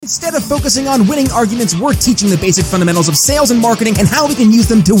Instead of focusing on winning arguments, we're teaching the basic fundamentals of sales and marketing and how we can use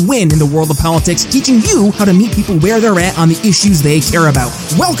them to win in the world of politics, teaching you how to meet people where they're at on the issues they care about.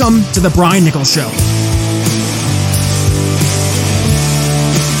 Welcome to The Brian Nichols Show.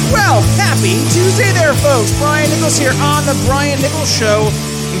 Well, happy Tuesday there, folks. Brian Nichols here on The Brian Nichols Show.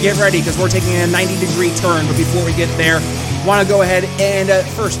 And get ready, because we're taking a 90-degree turn. But before we get there, want to go ahead and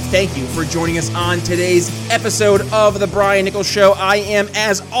first thank you for joining us on today's episode of The Brian Nichols Show. I am,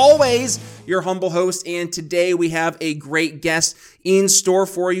 as always, your humble host, and today we have a great guest in store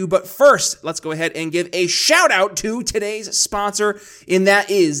for you. But first, let's go ahead and give a shout out to today's sponsor, and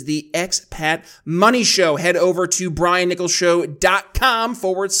that is the Expat Money Show. Head over to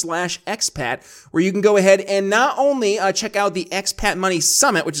briannicholsshow.com/expat, where you can go ahead and not only check out the Expat Money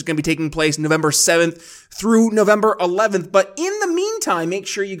Summit, which is going to be taking place November 7th through November 11th. But in the meantime, make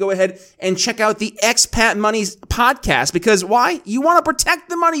sure you go ahead and check out the Expat Money podcast, because why? You want to protect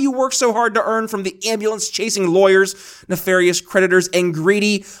the money you work so hard to earn from the ambulance-chasing lawyers, nefarious creditors, and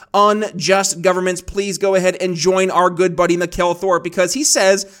greedy, unjust governments. Please go ahead and join our good buddy Mikkel Thorpe, because he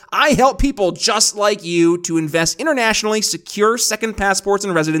says, I help people just like you to invest internationally, secure second passports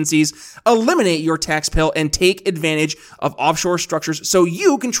and residencies, eliminate your tax bill, and take advantage of offshore structures so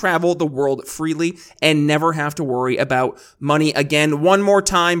you can travel the world freely and never have to worry about money again. One more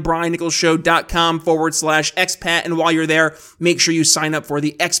time, briannicholsshow.com/expat. And while you're there, make sure you sign up for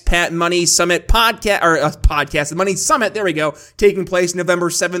the Expat Money Summit podcast, the Money Summit. There we go. Taking place November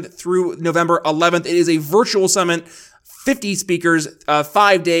 7th through November 11th. It is a virtual summit, 50 speakers,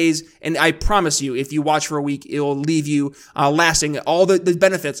 5 days, and I promise you, if you watch for a week, it will leave you lasting all the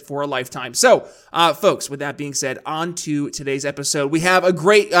benefits for a lifetime. So, folks, with that being said, on to today's episode. We have a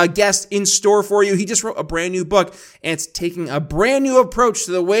great guest in store for you. He just wrote a brand new book, and it's taking a brand new approach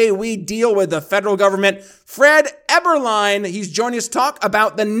to the way we deal with the federal government. Fred Eberlein, he's joining us to talk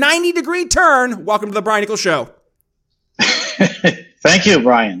about the 90-degree turn. Welcome to the Brian Nichols Show. Thank you,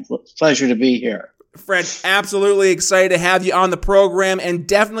 Brian. Pleasure to be here. Fred, absolutely excited to have you on the program, and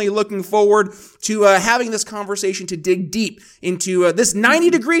definitely looking forward to having this conversation to dig deep into this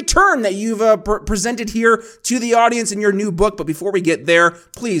 90-degree turn that you've presented here to the audience in your new book. But before we get there,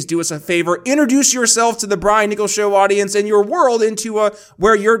 please do us a favor. Introduce yourself to the Brian Nichols Show audience and your world into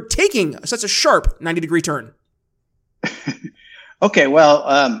where you're taking such a sharp 90-degree turn. Okay, well,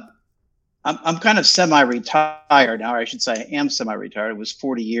 I'm kind of semi-retired now. Or I should say I am semi-retired. It was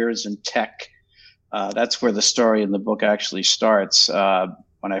 40 years in tech. That's where the story in the book actually starts.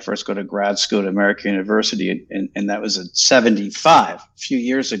 When I first go to grad school at American University, and that was at 75, a few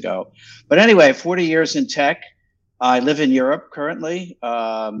years ago. But anyway, 40 years in tech. I live in Europe currently.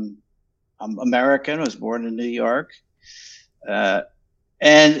 I'm American. I was born in New York.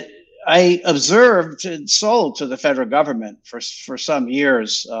 And I observed and sold to the federal government for some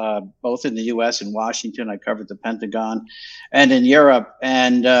years, both in the U.S. and Washington. I covered the Pentagon, and in Europe.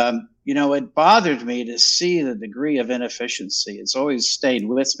 And it bothered me to see the degree of inefficiency. It's always stayed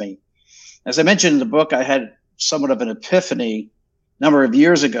with me. As I mentioned in the book, I had somewhat of an epiphany a number of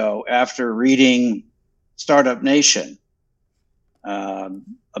years ago after reading Startup Nation. You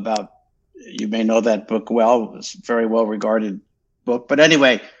may know that book well. It's a very well-regarded book. But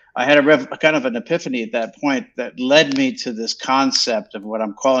anyway, I had a kind of an epiphany at that point that led me to this concept of what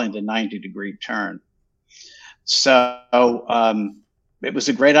I'm calling the 90-degree turn. So it was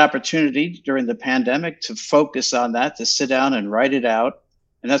a great opportunity during the pandemic to focus on that, to sit down and write it out.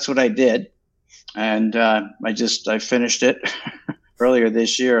 And that's what I did. And I finished it earlier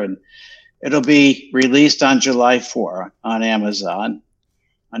this year, and it'll be released on July 4 on Amazon,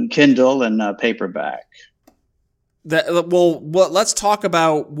 on Kindle and paperback. Let's talk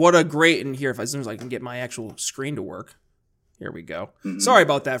about what a great, and here, as soon as I can get my actual screen to work. Here we go. Mm-hmm. Sorry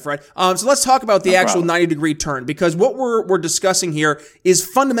about that, Fred. So let's talk about the actual 90-degree turn, because what we're discussing here is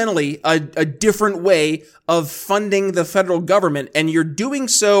fundamentally a different way of funding the federal government, and you're doing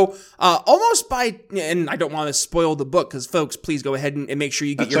so almost by, and I don't want to spoil the book, because folks, please go ahead and make sure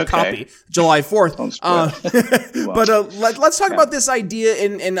you get your copy July 4th. But let's talk about this idea,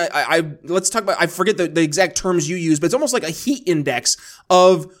 and let's talk about, I forget the exact terms you use, but it's almost like a heat index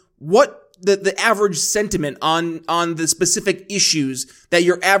of what the average sentiment on the specific issues that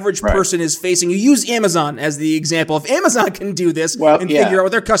your average person is facing. You use Amazon as the example. If Amazon can do this figure out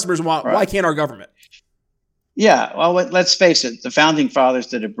what their customers want, why can't our government? Yeah, well, let's face it. The founding fathers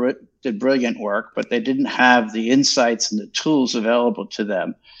did brilliant work, but they didn't have the insights and the tools available to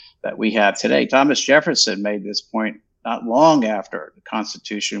them that we have today. Thomas Jefferson made this point not long after the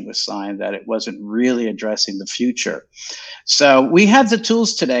Constitution was signed, that it wasn't really addressing the future. So we have the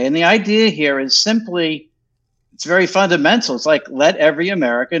tools today. And the idea here is simply It's very fundamental. It's like, let every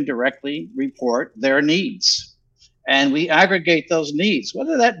American directly report their needs. And we aggregate those needs,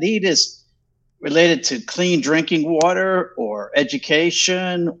 whether that need is related to clean drinking water or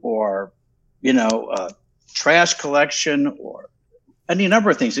education or, trash collection or any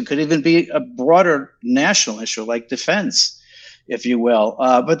number of things. It could even be a broader national issue like defense, if you will.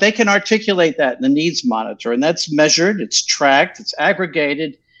 But they can articulate that in the needs monitor, and that's measured, it's tracked, it's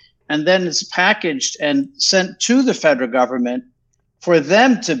aggregated, and then it's packaged and sent to the federal government for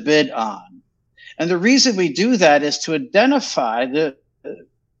them to bid on. And the reason we do that is to identify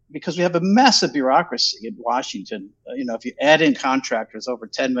because we have a massive bureaucracy in Washington. If you add in contractors, over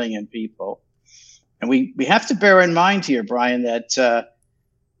 10 million people. And we have to bear in mind here, Brian, that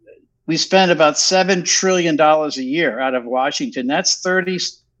we spend about $7 trillion a year out of Washington. That's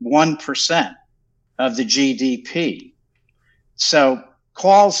 31% of the GDP. So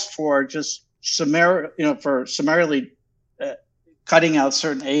calls for just summarily cutting out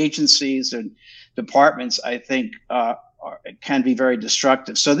certain agencies and departments, I think, can be very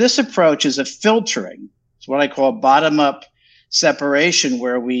destructive. So this approach is a filtering. It's what I call bottom-up separation,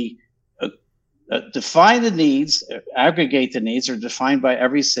 where we define the needs, aggregate the needs, are defined by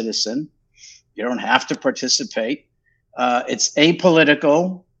every citizen. You don't have to participate. It's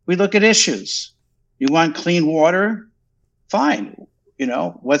apolitical. We look at issues. You want clean water? Fine.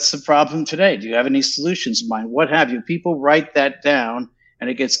 What's the problem today? Do you have any solutions in mind? What have you? People write that down, and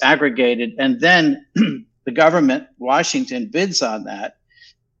it gets aggregated. And then the government, Washington, bids on that,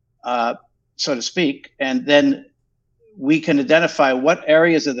 so to speak. And then we can identify what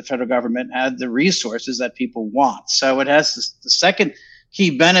areas of the federal government have the resources that people want. So it has the second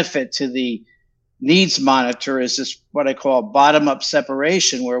key benefit to the needs monitor is this, what I call bottom-up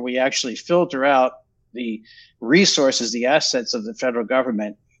separation, where we actually filter out the resources, the assets of the federal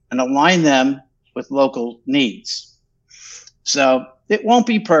government, and align them with local needs. So it won't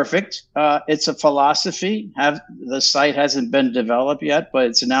be perfect. It's a philosophy. The site hasn't been developed yet, but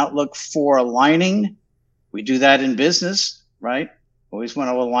it's an outlook for aligning. We do that in business, right? Always want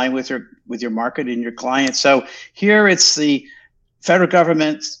to align with your market and your client. So here it's the federal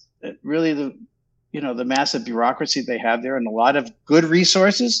government, really the massive bureaucracy they have there, and a lot of good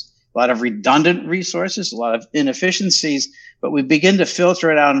resources, a lot of redundant resources, a lot of inefficiencies, but we begin to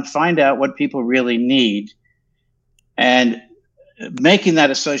filter it out and find out what people really need, and making that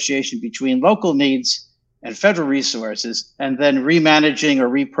association between local needs and federal resources, and then remanaging or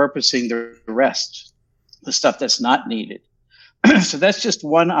repurposing the rest, the stuff that's not needed. So that's just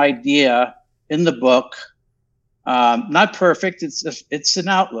one idea in the book. Not perfect. It's an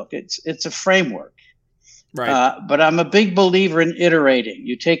outlook. It's a framework. Right. But I'm a big believer in iterating.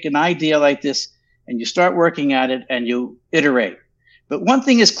 You take an idea like this and you start working at it and you iterate. But one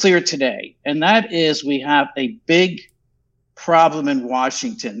thing is clear today, and that is we have a big problem in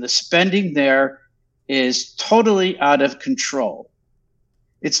Washington. The spending there is totally out of control.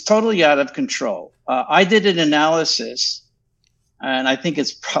 It's totally out of control. I did an analysis, and I think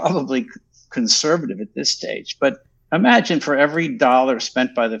it's probably conservative at this stage, but imagine for every dollar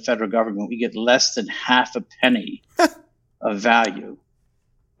spent by the federal government, we get less than half a penny of value.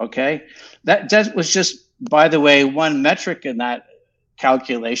 Okay? That was just, by the way, one metric in that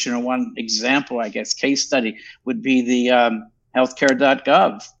calculation, or one example, I guess, case study would be the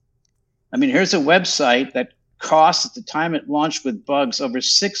healthcare.gov. I mean, here's a website that cost at the time it launched with bugs over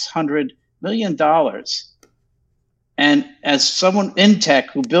 $600 million. And as someone in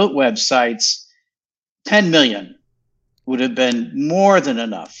tech who built websites, 10 million would have been more than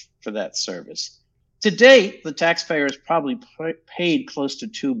enough for that service. To date, the taxpayers probably paid close to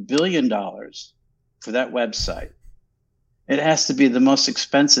 $2 billion for that website. It has to be the most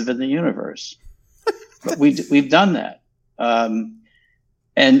expensive in the universe. But we've done that.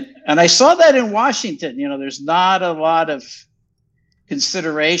 And I saw that in Washington. There's not a lot of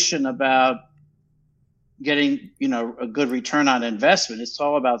consideration about getting, a good return on investment. It's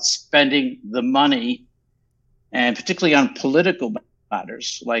all about spending the money, and particularly on political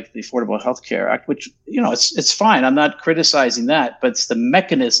matters like the Affordable Health Care Act, which, it's fine. I'm not criticizing that, but it's the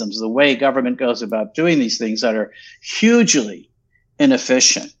mechanisms, the way government goes about doing these things that are hugely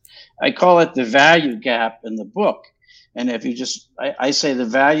inefficient. I call it the value gap in the book. And if you I say the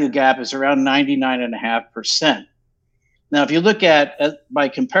value gap is around 99.5%. Now, if you look at, by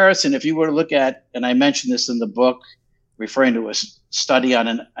comparison, if you were to look at, and I mentioned this in the book, referring to a study on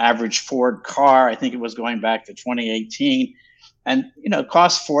an average Ford car, I think it was going back to 2018, and it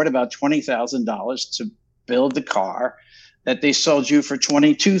cost Ford about $20,000 to build the car that they sold you for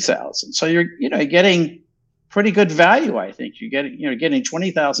 $22,000. So you're getting pretty good value. I think you're getting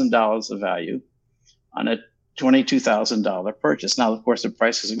 $20,000 of value on a $22,000 purchase. Now, of course, the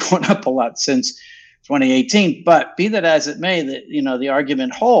prices have gone up a lot since 2018, but be that as it may, the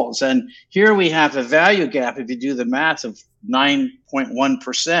argument holds. And here we have a value gap, if you do the math, of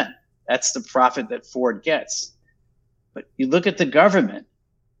 9.1%. That's the profit that Ford gets. But you look at the government,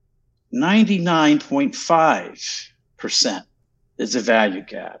 99.5% is a value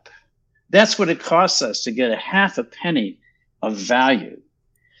gap. That's what it costs us to get a half a penny of value.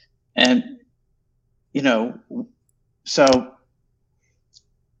 And, so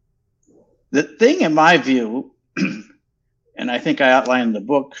the thing in my view, and I think I outlined in the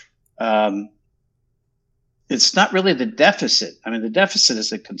book, it's not really the deficit. I mean, the deficit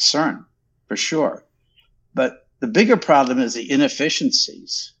is a concern for sure. But the bigger problem is the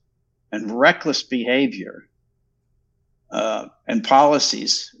inefficiencies and reckless behavior and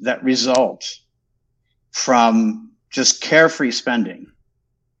policies that result from just carefree spending.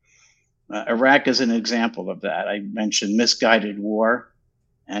 Iraq is an example of that. I mentioned misguided war,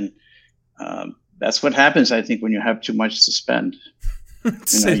 and that's what happens, I think, when you have too much to spend.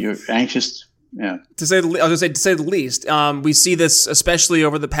 You're anxious. Yeah. To say the least, we see this especially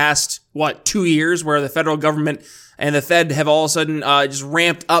over the past 2 years, where the federal government and the Fed have all of a sudden just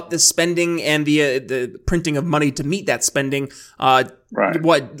ramped up the spending and the printing of money to meet that spending.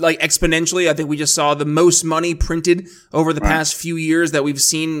 Exponentially. I think we just saw the most money printed over the past few years that we've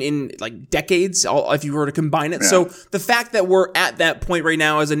seen in decades, if you were to combine it. Yeah. So the fact that we're at that point right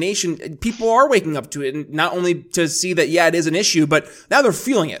now as a nation, people are waking up to it, and not only to see that, it is an issue, but now they're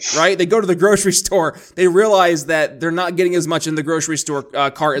feeling it, right? They go to the grocery store, they realize that they're not getting as much in the grocery store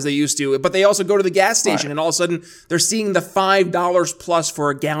cart as they used to, but they also go to the gas station, and all of a sudden they're seeing the $5 plus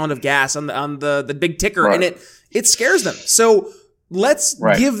for a gallon of gas on the big ticker, and it scares them. So let's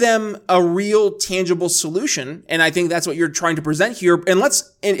give them a real tangible solution. And I think that's what you're trying to present here. And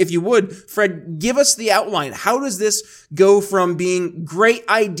if you would, Fred, give us the outline. How does this go from being great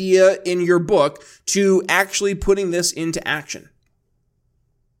idea in your book to actually putting this into action?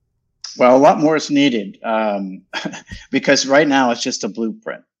 Well, a lot more is needed because right now it's just a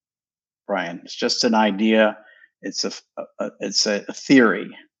blueprint, Brian. It's just an idea. It's a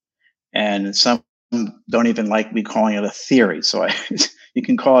theory, and some don't even like me calling it a theory. So you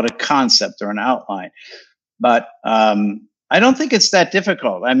can call it a concept or an outline. But I don't think it's that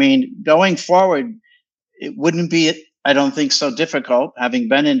difficult. I mean, going forward, it wouldn't be, I don't think, so difficult, having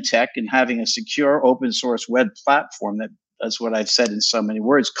been in tech and having a secure open source web platform that does what I've said in so many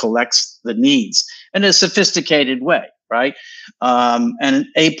words, collects the needs in a sophisticated way, right? And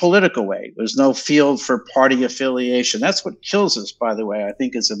a political way. There's no field for party affiliation. That's what kills us, by the way, I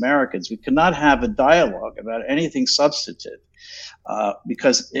think, as Americans. We cannot have a dialogue about anything substantive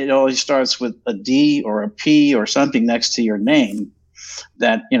because it always starts with a D or a P or something next to your name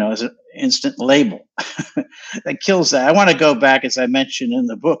that, is an instant label that kills that. I want to go back, as I mentioned in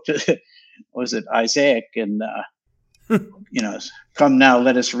the book, to, was it Isaac and, come now,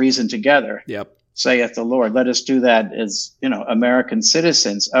 let us reason together. Yep. Saith the Lord. Let us do that as, American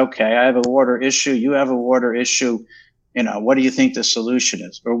citizens. Okay, I have a water issue. You have a water issue. What do you think the solution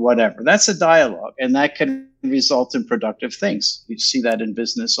is, or whatever? That's a dialogue, and that can result in productive things. We see that in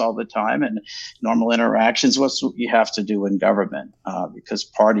business all the time, and normal interactions. What's what you have to do in government because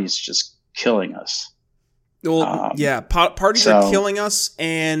parties just killing us. Well, parties are killing us,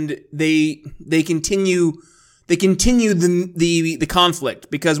 and they continue. They continue the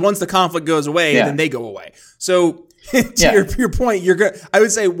conflict, because once the conflict goes away, then they go away. So to your point, I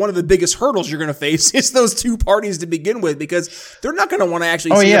would say one of the biggest hurdles you're going to face is those two parties to begin with, because they're not going to want to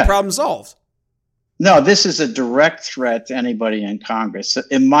actually see the problem solved. No, this is a direct threat to anybody in Congress.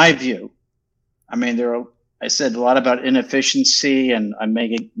 In my view, I mean, I said a lot about inefficiency, and I'm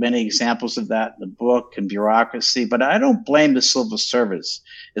making many examples of that in the book, and bureaucracy, but I don't blame the civil service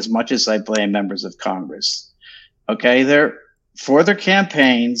as much as I blame members of Congress. Okay, they're for their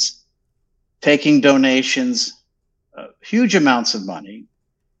campaigns, taking donations, huge amounts of money.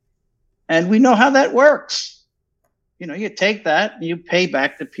 And we know how that works. You take that and you pay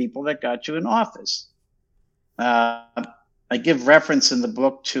back the people that got you in office. I give reference in the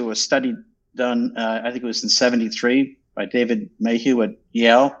book to a study done, I think it was in 1973, by David Mayhew at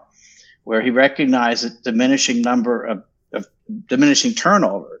Yale, where he recognized a diminishing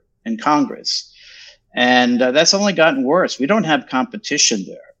turnover in Congress. And that's only gotten worse. We don't have competition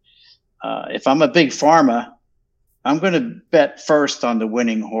there. If I'm a big pharma, I'm going to bet first on the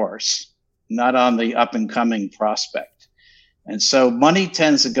winning horse, not on the up-and-coming prospect. And so money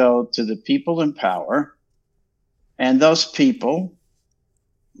tends to go to the people in power, and those people,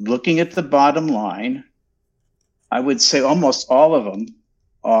 looking at the bottom line, I would say almost all of them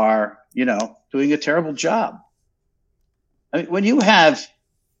are doing a terrible job. I mean, when you have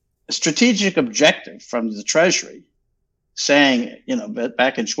a strategic objective from the Treasury saying,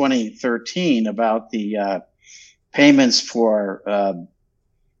 back in 2013 about the payments for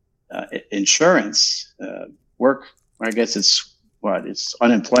insurance, it's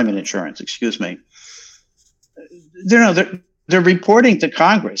unemployment insurance, excuse me. They're reporting to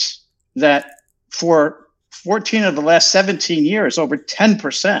Congress that for 14 of the last 17 years, over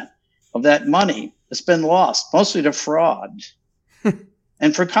 10% of that money has been lost, mostly to fraud.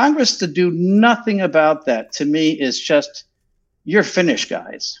 And for Congress to do nothing about that, to me, is just, you're finished,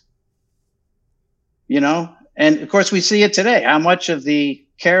 guys. And of course, we see it today. How much of the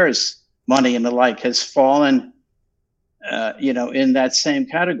CARES money and the like has fallen, in that same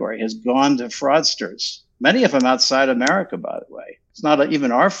category, has gone to fraudsters. Many of them outside America, by the way. It's not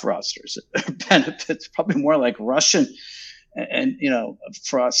even our fraudsters. It's probably more like Russian and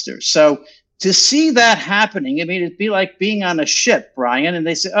fraudsters. So to see that happening, I mean, it'd be like being on a ship, Brian, and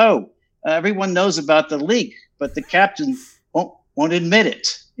they say, everyone knows about the leak, but the captain won't admit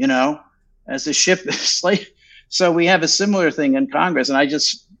it, as the ship is like. So we have a similar thing in Congress, and I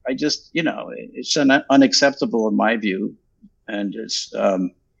just, it's unacceptable in my view, and it's,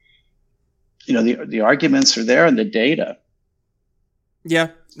 the arguments are there and the data. Yeah.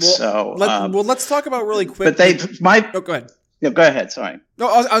 Well, let's talk about really quick. But go ahead. Yeah, go ahead. Sorry. No,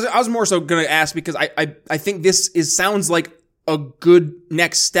 I was more so going to ask because I think this sounds like a good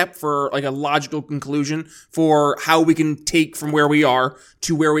next step for like a logical conclusion for how we can take from where we are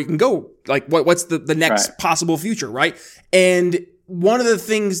to where we can go. Like what's the next possible future, right? And one of the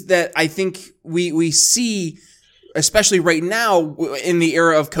things that I think we see, especially right now in the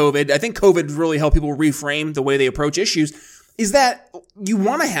era of COVID, I think COVID really helped people reframe the way they approach issues, is that you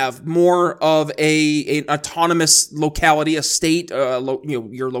want to have more of an autonomous locality, a state,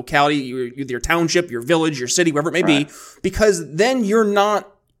 your locality, your township, your village, your city, wherever it may be, because then you're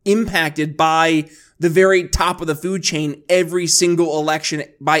not impacted by the very top of the food chain every single election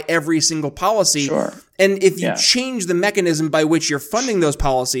by every single policy. Sure. And if you change the mechanism by which you're funding those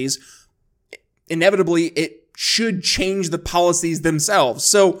policies, inevitably it should change the policies themselves.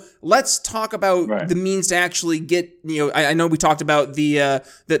 So let's talk about the means to actually get, I know we talked about the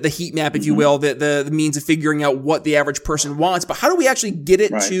heat map, if you will, the means of figuring out what the average person wants, but how do we actually get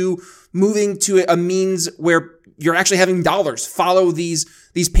it to moving to a means where you're actually having dollars follow these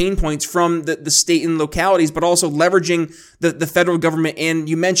pain points from the state and localities, but also leveraging the federal government? And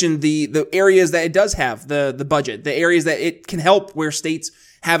you mentioned the areas that it does have the budget, the areas that it can help where states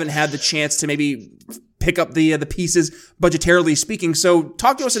haven't had the chance to maybe pick up the pieces budgetarily speaking. So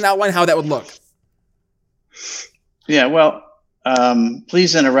talk to us and outline how that would look. Yeah, well,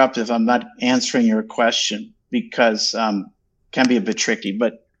 please interrupt if I'm not answering your question, because it can be a bit tricky.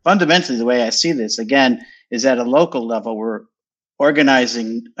 But fundamentally, the way I see this, again, is at a local level, we're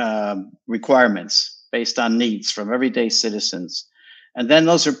organizing requirements based on needs from everyday citizens. And then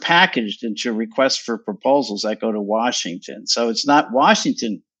those are packaged into requests for proposals that go to Washington. So it's not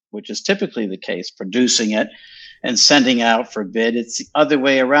Washington, which is typically the case, producing it and sending out for bid. It's the other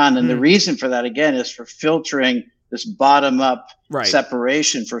way around. And the reason for that, again, is for filtering this bottom-up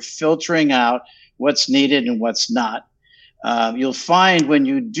separation, for filtering out what's needed and what's not. You'll find when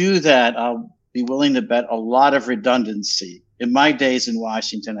you do that, I'll be willing to bet a lot of redundancy. In my days in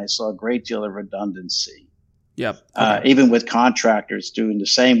Washington, I saw a great deal of redundancy. Yep. Even with contractors doing the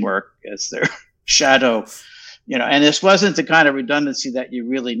same work as their shadow. And this wasn't the kind of redundancy that you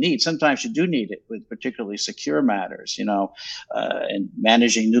really need. Sometimes you do need it with particularly secure matters, and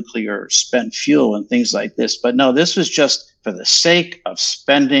managing nuclear spent fuel and things like this. But no, this was just for the sake of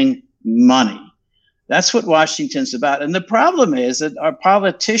spending money. That's what Washington's about. And the problem is that our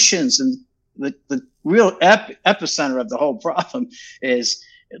politicians, and the real epicenter of the whole problem is,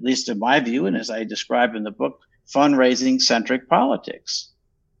 at least in my view, and as I describe in the book, fundraising-centric politics.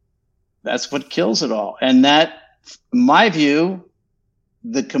 That's what kills it all. And that, in my view,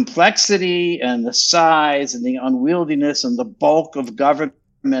 the complexity and the size and the unwieldiness and the bulk of government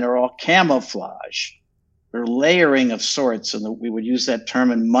are all camouflage. They're layering of sorts, and we would use that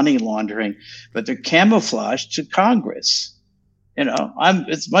term in money laundering, but they're camouflaged to Congress.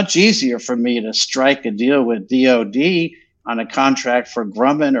 It's much easier for me to strike a deal with DOD on a contract for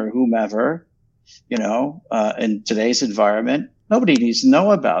Grumman or whomever, in today's environment. Nobody needs to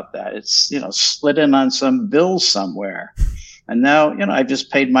know about that. It's, slid in on some bill somewhere. And now, I just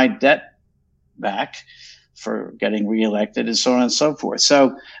paid my debt back for getting reelected and so on and so forth.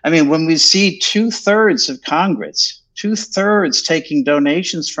 So, when we see 2/3 of Congress, 2/3 taking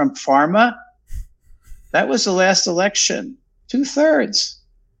donations from pharma, that was the last election. 2/3.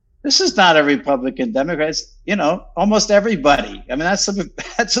 This is not a Republican Democrat. It's, almost everybody. I mean, that's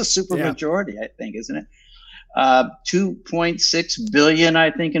a super majority, I think, isn't it? 2.6 billion,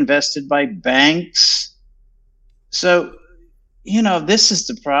 I think, invested by banks. So, this is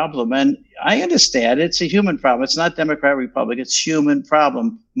the problem. And I understand it's a human problem. It's not Democrat, Republican. It's human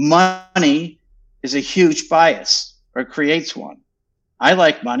problem. Money is a huge bias, or creates one. I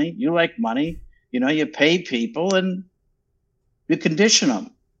like money. You like money. You pay people and you condition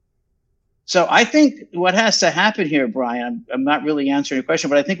them. So I think what has to happen here, Brian, I'm not really answering your question,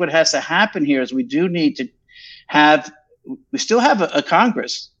 but I think what has to happen here is we do need to we still have a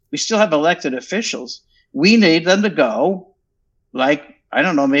Congress. We still have elected officials. We need them to go, like, I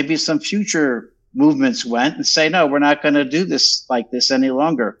don't know, maybe some future movements went and say, no, we're not going to do this like this any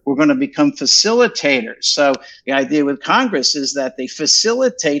longer. We're going to become facilitators. So the idea with Congress is that they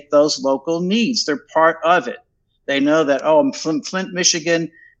facilitate those local needs. They're part of it. They know that, I'm from Flint, Michigan.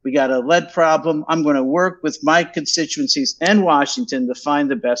 We got a lead problem. I'm going to work with my constituencies in Washington to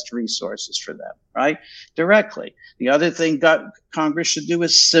find the best resources for them, right? Directly. The other thing Congress should do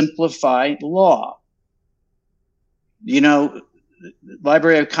is simplify law. The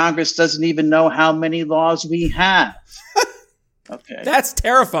Library of Congress doesn't even know how many laws we have. Okay. That's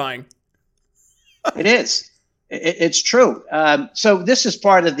terrifying. It is. It's true. So this is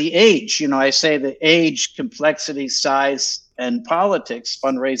part of the age. I say the age, complexity, size, and politics,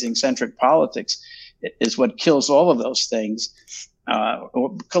 fundraising-centric politics, is what kills all of those things.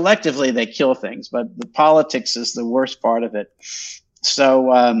 Collectively, they kill things, but the politics is the worst part of it.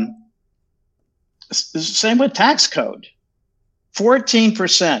 So same with tax code.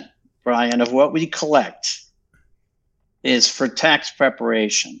 14%, Brian, of what we collect is for tax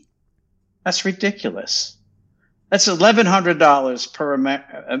preparation. That's ridiculous. That's $1,100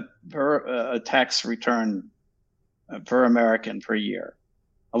 per tax return per American per year.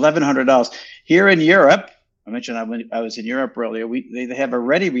 $1,100. Here in Europe, I mentioned I was in Europe earlier, they have a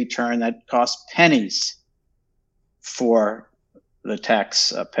ready return that costs pennies for the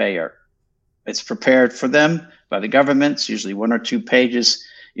tax payer. It's prepared for them by the government. It's usually 1 or 2 pages.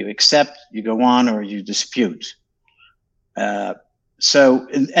 You accept, you go on, or you dispute. So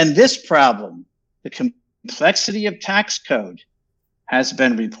this problem, the complexity of tax code, has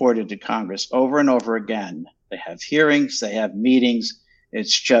been reported to Congress over and over again. They have hearings, they have meetings.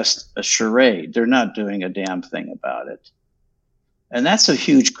 It's just a charade. They're not doing a damn thing about it. And that's a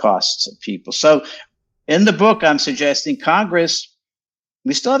huge cost to people. So in the book, I'm suggesting Congress,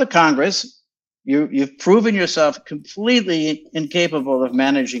 we still have a Congress. You've proven yourself completely incapable of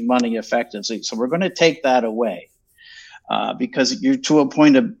managing money effectively. So we're going to take that away because you're to a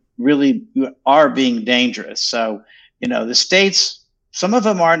point of really, you are being dangerous. So, the states, some of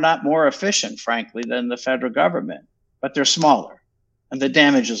them are not more efficient, frankly, than the federal government, but they're smaller and the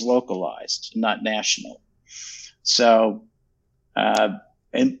damage is localized, not national. So,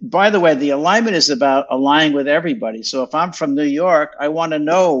 and by the way, the alignment is about aligning with everybody. So if I'm from New York, I want to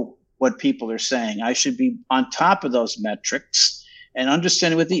know what people are saying. I should be on top of those metrics and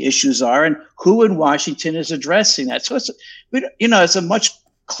understanding what the issues are and who in Washington is addressing that. So it's a much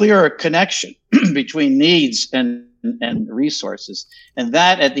clearer connection between needs and resources. And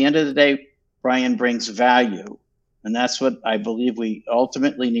that, at the end of the day, Brian, brings value. And that's what I believe we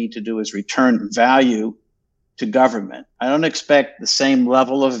ultimately need to do, is return value to government. I don't expect the same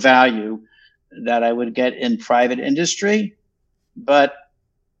level of value that I would get in private industry, but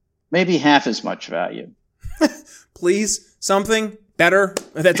maybe half as much value. Please, something better.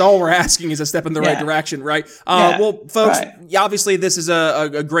 That's all we're asking, is a step in the right direction, right? Well, folks, obviously this is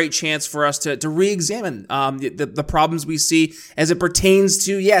a great chance for us to re-examine the problems we see as it pertains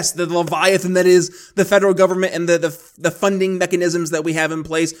to, yes, the Leviathan that is the federal government and the funding mechanisms that we have in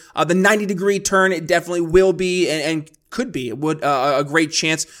place. The 90-degree turn, it definitely will be and could be a great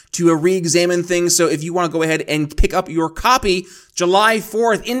chance to re-examine things. So if you want to go ahead and pick up your copy, July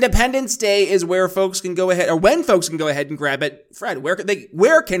 4th, Independence Day, is where folks can go ahead, or when folks can go ahead and grab it. Fred,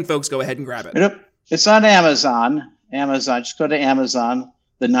 where can folks go ahead and grab it? It's on Amazon. Just go to Amazon.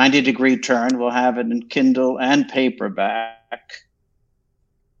 The 90-degree turn. We'll have it in Kindle and paperback.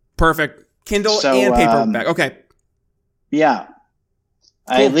 Perfect. Kindle and paperback. Okay. Yeah.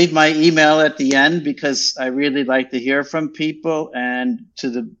 Cool. I leave my email at the end because I really like to hear from people and, to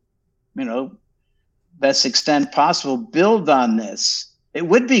the, best extent possible, build on this. It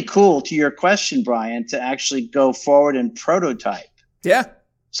would be cool, to your question, Brian, to actually go forward and prototype. Yeah.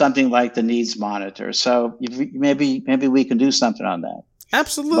 Something like the needs monitor. So maybe we can do something on that.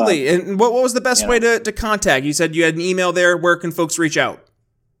 Absolutely. But, and what was the best way to contact? You said you had an email there. Where can folks reach out?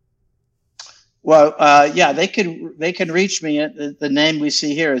 Well, yeah, they can reach me at the name we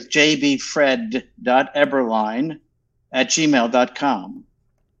see here is jbfred.eberlein@gmail.com.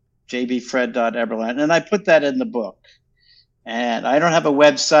 jbfred.eberlein. And I put that in the book. And I don't have a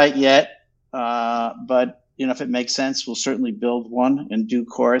website yet, but if it makes sense, we'll certainly build one in due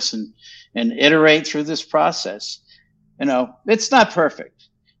course and iterate through this process. It's not perfect,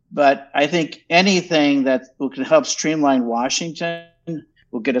 but I think anything that can help streamline Washington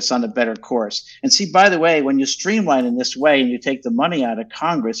will get us on a better course. And see, by the way, when you streamline in this way and you take the money out of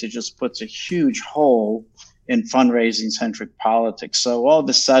Congress, it just puts a huge hole in fundraising centric politics. So all of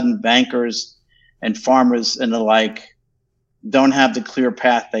a sudden, bankers and farmers and the like don't have the clear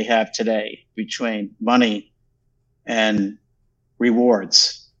path they have today between money and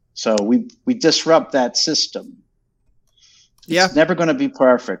rewards. So we disrupt that system. Yeah. It's never going to be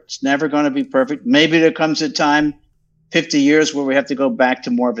perfect. It's never going to be perfect. Maybe there comes a time, 50 years, where we have to go back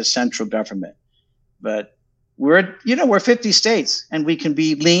to more of a central government. But we're 50 states, and we can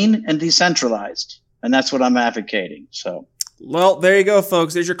be lean and decentralized. And that's what I'm advocating. So. Well, there you go,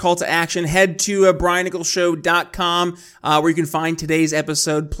 folks. There's your call to action. Head to briannicholsshow.com where you can find today's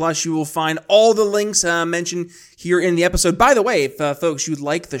episode. Plus, you will find all the links mentioned here in the episode. By the way, if folks, you'd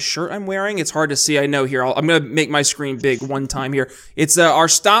like the shirt I'm wearing, it's hard to see, I know here. I'm going to make my screen big one time here. It's our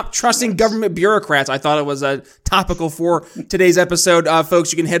Stop Trusting Government Bureaucrats. I thought it was topical for today's episode.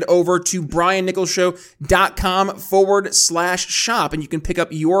 Folks, you can head over to briannicholsshow.com/shop and you can pick up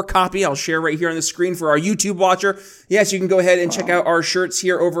your copy. I'll share right here on the screen for our YouTube watcher. Yes, you can go ahead and check out our shirts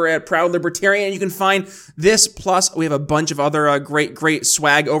here over at Proud Libertarian. You can find this, plus we have a bunch of other great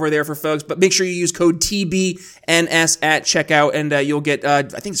swag over there for folks. But make sure you use code TBNS at checkout, and you'll get, I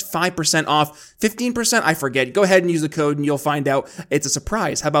think it's 5% off, 15%, I forget. Go ahead and use the code, and you'll find out. It's a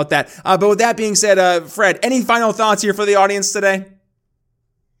surprise. How about that? But with that being said, Fred, any final thoughts here for the audience today?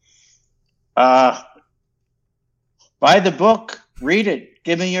 Buy the book. Read it.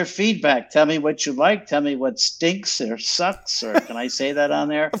 Give me your feedback. Tell me what you like. Tell me what stinks or sucks. Or can I say that on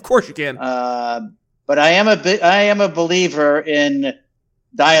there? Of course you can. But I am a believer in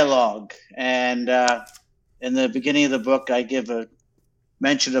dialogue. And in the beginning of the book, I give a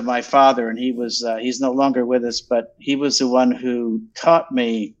mention of my father, and he's no longer with us, but he was the one who taught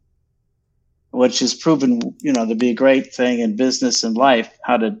me, which has proven to be a great thing in business and life,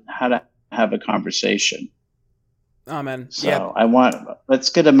 how to have a conversation. Amen. So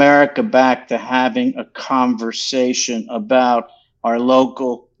let's get America back to having a conversation about our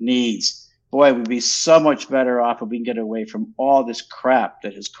local needs. Boy, we'd be so much better off if we can get away from all this crap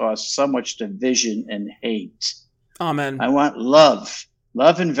that has caused so much division and hate. Amen. I want love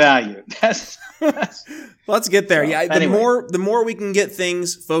and value. Let's get there. Yeah. Anyway. The more we can get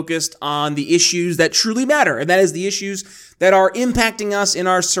things focused on the issues that truly matter, and that is the issues that are impacting us in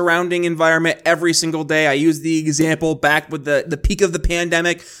our surrounding environment every single day. I use the example back with the peak of the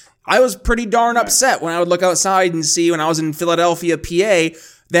pandemic. I was pretty darn upset when I would look outside and see, when I was in Philadelphia, PA,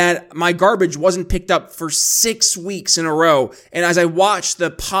 that my garbage wasn't picked up for 6 weeks in a row. And as I watched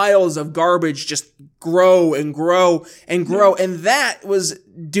the piles of garbage just grow and grow and grow, and that was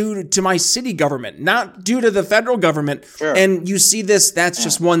due to my city government, not due to the federal government. Sure. And you see this, that's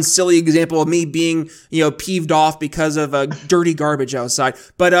just one silly example of me being, peeved off because of dirty garbage outside.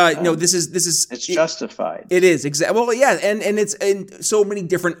 But, this is it's justified. It is exactly. Well, yeah. And it's in so many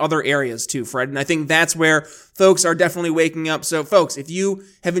different other areas too, Fred. And I think that's where folks are definitely waking up. So folks, if you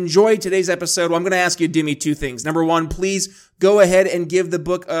have enjoyed today's episode, well, I'm going to ask you to do me two things. Number one, please go ahead and give the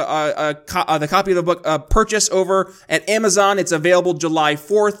book, the copy of the book, purchase over at Amazon. It's available July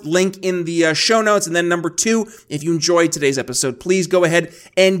 4th. Link in the show notes. And then number two, if you enjoyed today's episode, please go ahead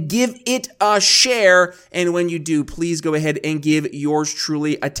and give it a share. And when you do, please go ahead and give yours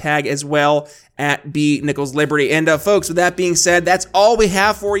truly a tag as well at B Nichols Liberty. And folks, with that being said, that's all we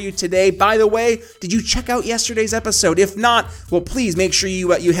have for you today. By the way, did you check out yesterday's episode? If not, well, please make sure you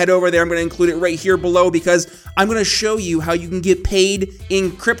head over there. I'm going to include it right here below because I'm going to show you how you can get paid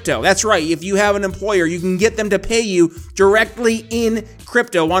in crypto. That's right. If you have an employer, you can get them to pay you directly in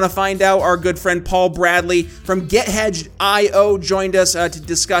crypto. Want to find out? Our good friend Paul Bradley from GetHedged.io joined us to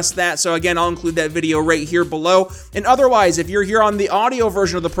discuss that. So again, I'll include that video right here below. And otherwise, if you're here on the audio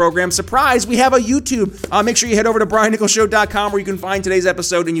version of the program, surprise, we have a YouTube. Make sure you head over to briannicholsshow.com where you can find today's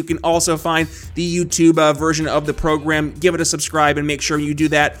episode, and you can also find the YouTube version of the program. Give it a subscribe and make sure you do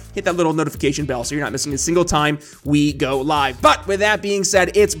that. Hit that little notification bell so you're not missing a single time we go live. But with that being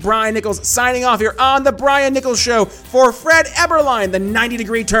said, it's Brian Nichols signing off here on The Brian Nichols Show for Fred Eberlein, the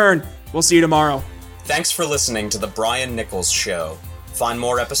 90-degree turn. We'll see you tomorrow. Thanks for listening to The Brian Nichols Show. Find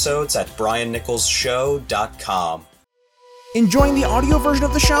more episodes at briannicholsshow.com. Enjoying the audio version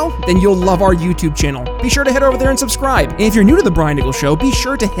of the show? Then you'll love our YouTube channel. Be sure to head over there and subscribe. And if you're new to The Brian Nichols Show, be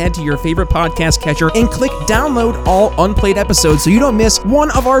sure to head to your favorite podcast catcher and click download all unplayed episodes so you don't miss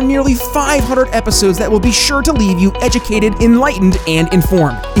one of our nearly 500 episodes that will be sure to leave you educated, enlightened, and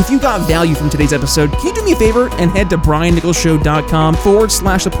informed. If you got value from today's episode, can you do me a favor and head to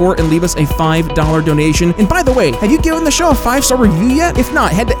briannicholsshow.com/support and leave us a $5 donation? And by the way, have you given the show a 5-star review yet? If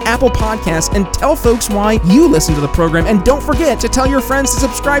not, head to Apple Podcasts and tell folks why you listen to the program, and don't forget to tell your friends to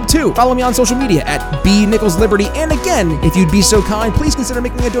subscribe too. Follow me on social media at @BNicholsLiberty. And again, if you'd be so kind, please consider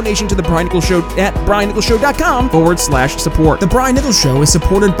making a donation to The Brian Nichols Show at briannicholsshow.com/support. The Brian Nichols Show is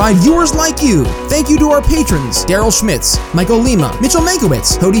supported by viewers like you. Thank you to our patrons, Daryl Schmitz, Michael Lima, Mitchell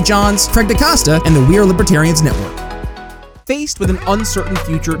Mankiewicz, Cody Johns, Craig DaCosta, and the We Are Libertarians Network. Faced with an uncertain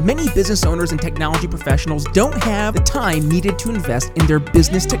future, many business owners and technology professionals don't have the time needed to invest in their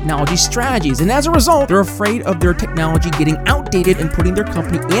business technology strategies, and as a result, they're afraid of their technology getting outdated and putting their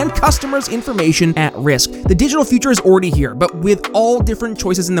company and customers' information at risk. The digital future is already here, but with all different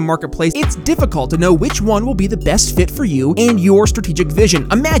choices in the marketplace, it's difficult to know which one will be the best fit for you and your strategic vision.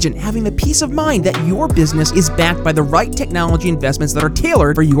 Imagine having the peace of mind that your business is backed by the right technology investments that are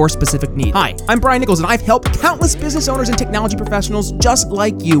tailored for your specific needs. Hi, I'm Brian Nichols, and I've helped countless business owners and technology professionals just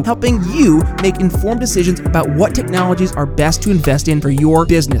like you, helping you make informed decisions about what technologies are best to invest in for your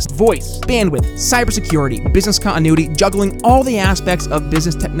business. Voice, bandwidth, cybersecurity, business continuity, juggling all the aspects of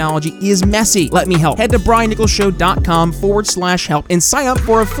business technology is messy. Let me help. Head to briannicholsshow.com/help and sign up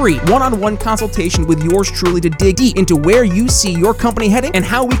for a free one-on-one consultation with yours truly to dig deep into where you see your company heading and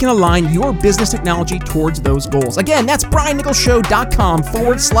how we can align your business technology towards those goals. Again, that's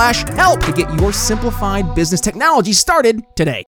briannicholsshow.com/help to get your simplified business technology started today.